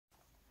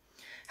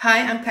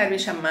Hi, I'm Carmen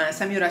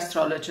Chammas. I'm your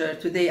astrologer.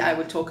 Today I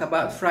will talk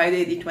about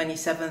Friday, the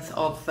 27th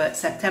of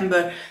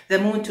September. The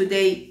moon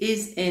today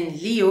is in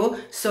Leo,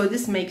 so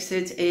this makes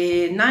it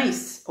a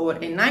nice or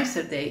a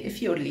nicer day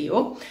if you're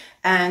Leo,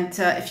 and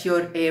if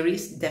you're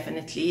Aries,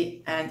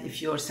 definitely, and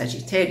if you're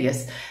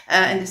Sagittarius.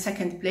 In the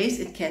second place,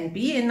 it can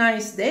be a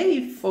nice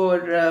day for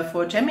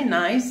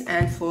Geminis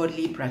and for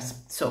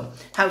Libras. So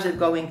how's it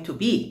going to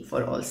be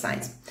for all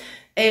signs?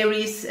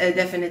 Aries,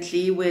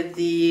 definitely with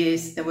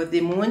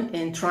the moon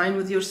in trine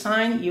with your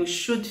sign, you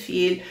should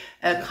feel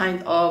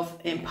kind of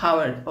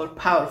empowered or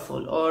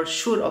powerful or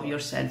sure of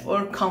yourself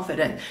or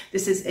confident.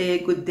 This is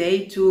a good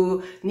day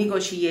to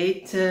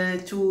negotiate,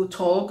 to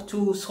talk,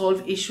 to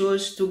solve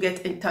issues, to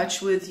get in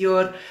touch with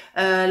your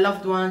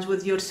loved ones,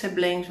 with your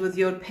siblings, with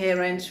your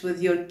parents,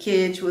 with your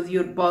kids, with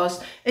your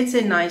boss. It's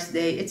a nice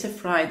day. It's a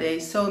Friday,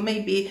 so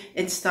maybe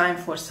it's time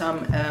for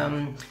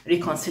some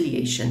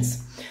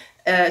reconciliations.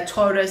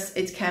 Taurus,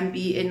 it can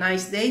be a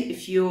nice day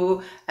if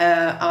you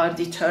are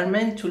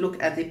determined to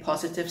look at the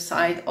positive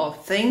side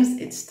of things.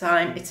 It's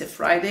time, it's a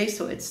Friday,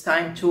 so it's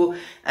time to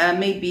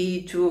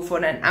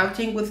for an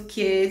outing with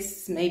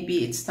kids.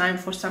 Maybe it's time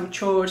for some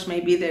chores.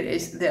 Maybe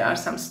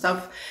there's some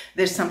stuff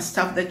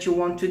that you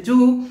want to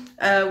do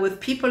with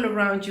people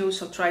around you.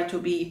 So try to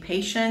be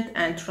patient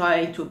and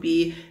try to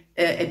be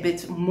a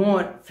bit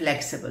more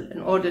flexible in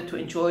order to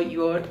enjoy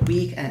your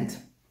weekend.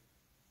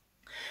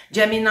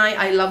 Gemini,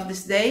 I love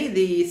this day.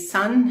 The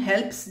sun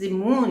helps, the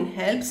moon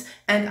helps,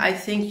 and I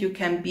think you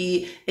can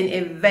be in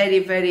a very,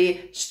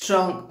 very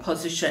strong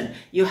position.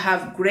 You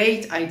have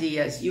great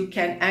ideas. You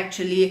can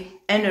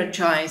actually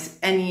energize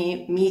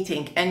any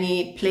meeting,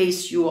 any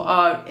place you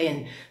are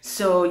in,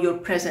 so you're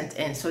present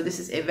in. So this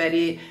is a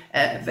very,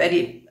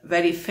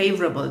 very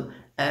favorable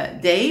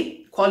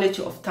day.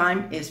 Quality of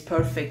time is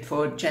perfect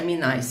for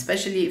Gemini,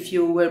 especially if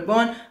you were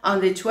born on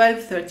the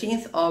 12th,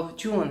 13th of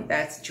June.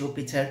 That's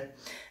Jupiter.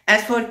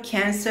 As for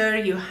Cancer,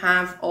 you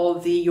have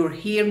you're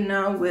here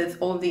now with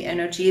all the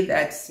energy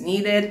that's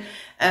needed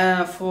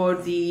for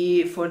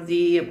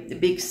the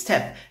big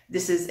step.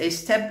 This is a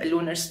step, a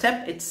lunar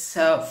step. It's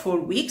 4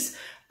 weeks.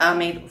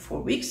 Made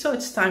 4 weeks, so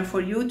it's time for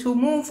you to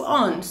move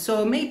on.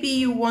 So maybe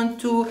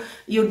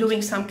you're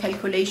doing some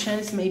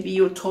calculations, maybe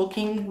you're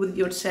talking with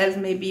yourself,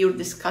 maybe you're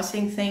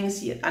discussing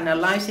things, you're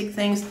analyzing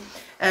things.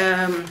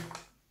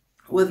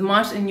 With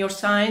Mars in your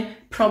sign,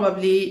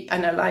 probably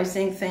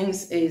analyzing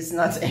things is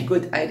not a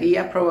good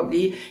idea.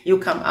 Probably you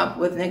come up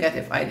with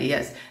negative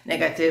ideas,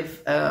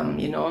 negative,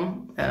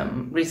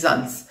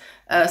 results.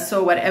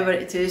 So whatever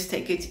it is,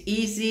 take it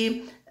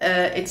easy.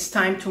 It's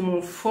time to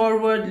move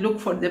forward. Look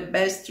for the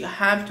best. You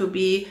have to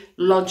be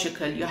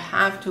logical. You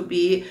have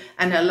to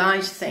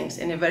analyze things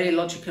in a very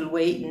logical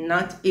way,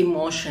 not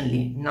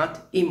emotionally,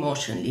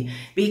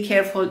 Be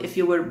careful if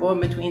you were born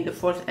between the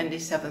 4th and the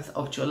 7th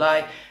of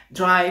July.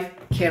 Drive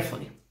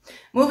carefully.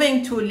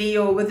 Moving to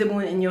Leo with the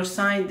moon in your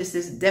sign, this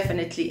is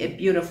definitely a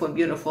beautiful,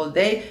 beautiful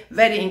day.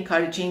 Very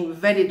encouraging,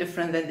 very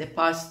different than the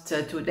past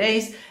 2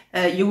 days.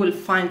 You will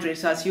find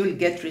results, you will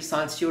get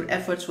results, your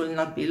efforts will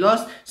not be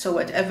lost. So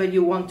whatever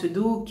you want to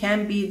do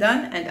can be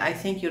done. And I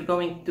think you're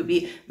going to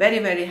be very,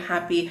 very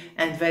happy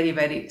and very,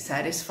 very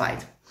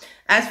satisfied.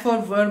 As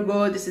for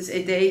Virgo, this is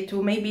a day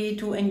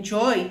to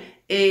enjoy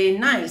a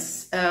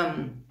nice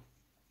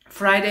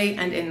Friday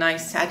and a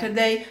nice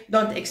Saturday.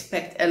 Don't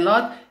expect a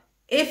lot.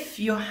 If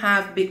you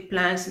have big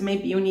plans,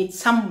 maybe you need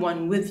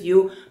someone with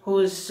you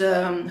whose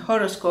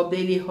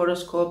daily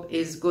horoscope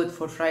is good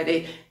for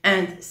Friday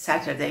and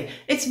Saturday.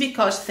 It's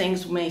because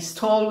things may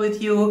stall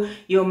with you.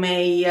 You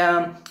may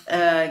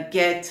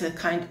get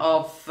kind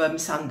of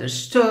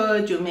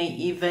misunderstood. You may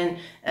even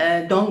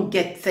don't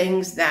get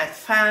things that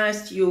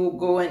fast. You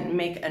go and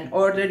make an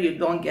order. You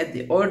don't get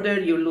the order.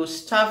 You lose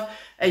stuff.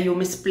 You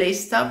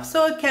misplace stuff.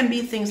 So it can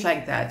be things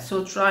like that.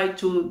 So try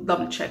to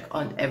double check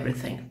on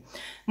everything.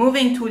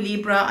 Moving to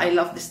Libra, I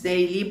love this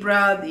day.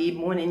 Libra, the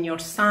moon in your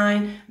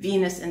sign,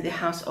 Venus in the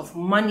house of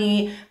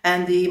money,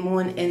 and the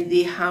moon in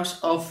the house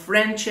of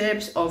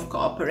friendships, of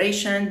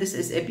cooperation. This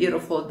is a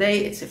beautiful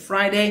day. It's a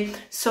Friday.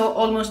 So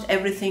almost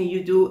everything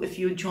you do, if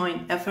you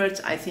join efforts,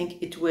 I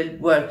think it will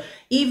work.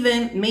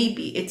 Even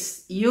maybe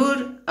it's your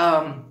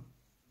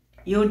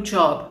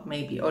job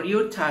maybe, or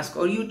your task,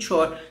 or your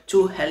chore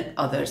to help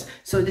others.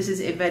 So this is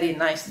a very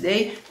nice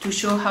day to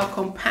show how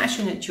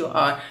compassionate you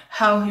are,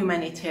 how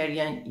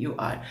humanitarian you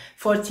are.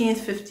 14th,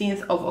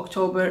 15th of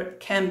October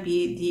can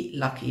be the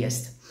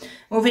luckiest.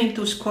 Moving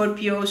to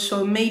Scorpio,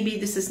 so maybe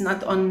this is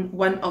not on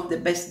one of the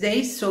best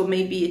days, so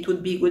maybe it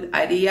would be a good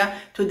idea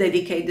to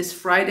dedicate this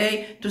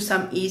Friday to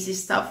some easy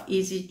stuff,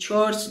 easy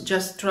chores.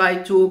 Just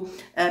try to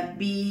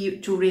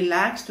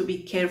relax, to be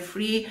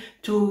carefree,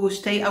 to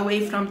stay away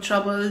from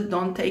trouble.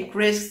 Don't take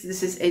risks.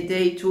 This is a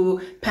day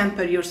to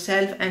pamper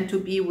yourself and to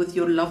be with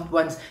your loved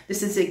ones.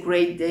 This is a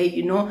great day,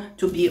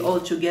 to be all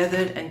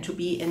together and to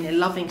be in a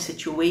loving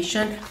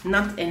situation,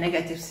 not a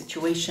negative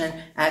situation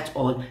at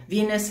all.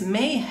 Venus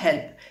may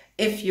help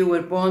if you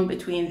were born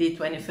between the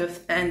 25th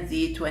and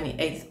the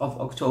 28th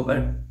of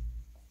October.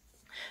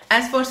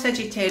 As for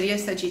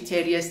Sagittarius,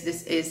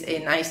 this is a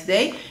nice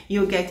day.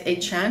 You get a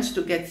chance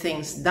to get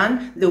things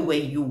done the way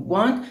you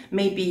want.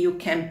 Maybe you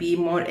can be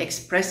more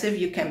expressive,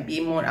 you can be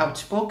more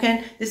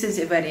outspoken. This is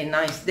a very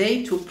nice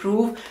day to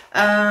prove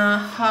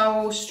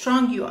how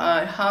strong you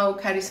are, how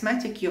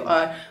charismatic you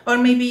are, or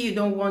maybe you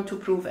don't want to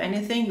prove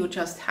anything, you're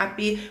just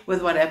happy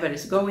with whatever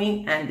is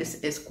going, and this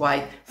is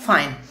quite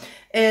fine.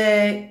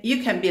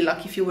 You can be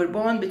lucky if you were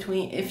born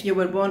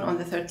on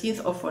the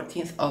 13th or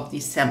 14th of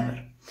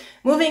December.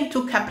 Moving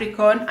to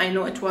Capricorn, I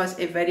know it was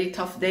a very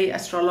tough day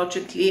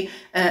astrologically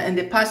in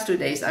the past 2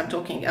 days. I'm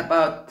talking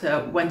about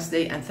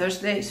Wednesday and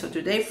Thursday. So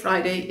today,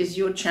 Friday, is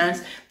your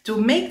chance to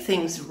make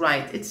things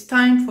right. It's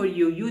time for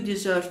you. You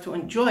deserve to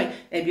enjoy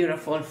a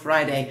beautiful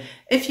Friday.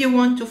 If you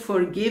want to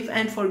forgive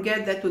and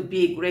forget, that would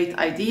be a great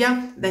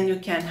idea. Then you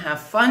can have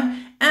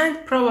fun,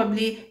 and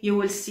probably you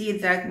will see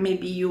that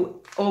maybe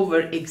you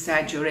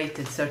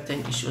over-exaggerated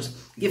certain issues.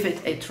 Give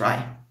it a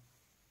try.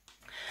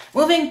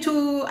 Moving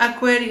to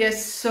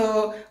Aquarius,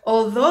 so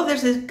although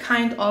there's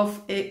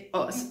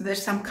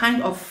some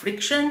kind of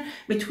friction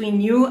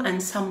between you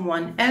and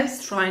someone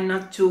else, try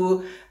not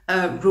to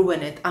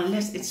ruin it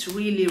unless it's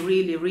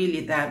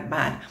really that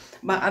bad.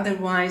 But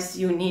otherwise,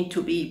 you need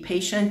to be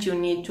patient. You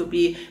need to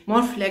be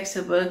more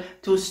flexible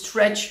to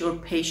stretch your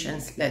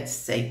patience, let's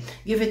say.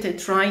 Give it a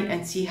try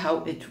and see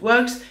how it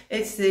works.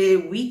 It's the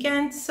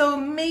weekend, so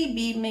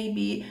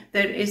maybe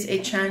there is a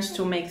chance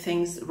to make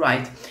things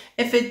right.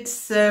 If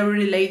it's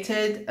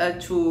related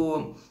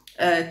to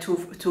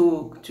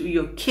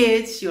your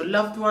kids, your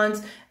loved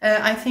ones,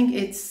 I think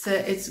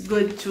it's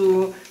good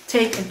to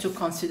take into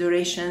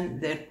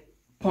consideration their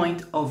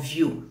point of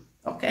view.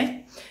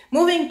 Okay,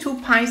 moving to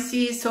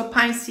Pisces. So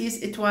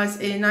Pisces, it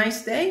was a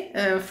nice day,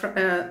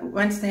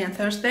 Wednesday and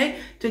Thursday.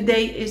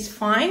 Today is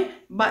fine,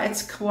 but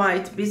it's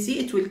quite busy.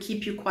 It will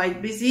keep you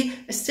quite busy.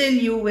 Still,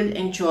 you will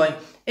enjoy.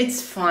 It's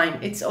fine.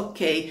 It's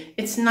okay.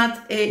 It's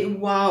not a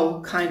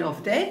wow kind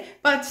of day,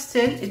 but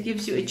still, it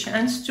gives you a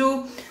chance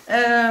to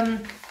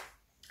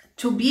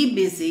be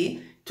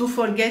busy, to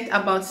forget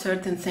about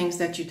certain things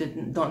that you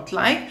don't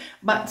like,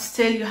 but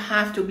still you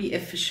have to be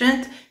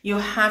efficient. You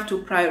have to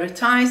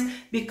prioritize,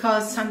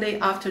 because Sunday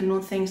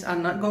afternoon things are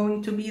not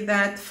going to be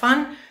that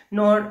fun,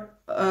 nor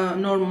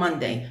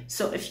Monday.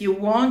 So if you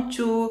want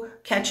to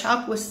catch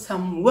up with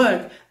some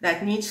work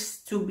that needs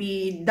to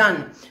be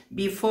done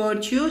before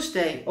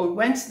Tuesday or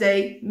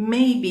Wednesday,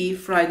 maybe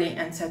Friday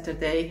and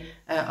Saturday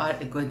are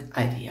a good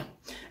idea.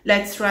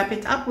 Let's wrap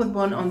it up with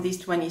born on the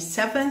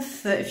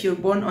 27th. If you're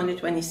born on the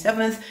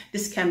 27th,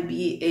 this can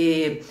be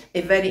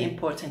a very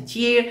important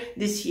year.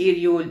 This year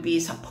you will be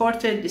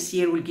supported. This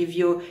year will give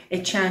you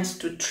a chance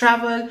to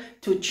travel,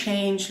 to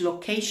change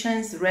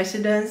locations,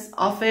 residence,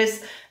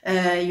 office,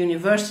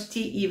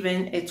 university,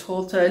 even a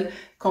total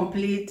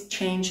complete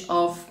change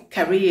of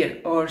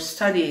career or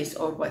studies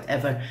or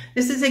whatever.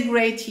 This is a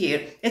great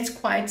year. It's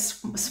quite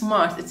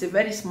smart. It's a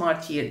very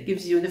smart year. It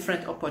gives you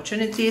different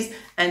opportunities,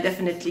 and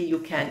definitely you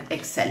can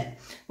excel.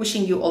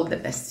 Wishing you all the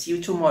best. See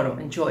you tomorrow.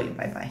 Enjoy.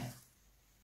 Bye-bye.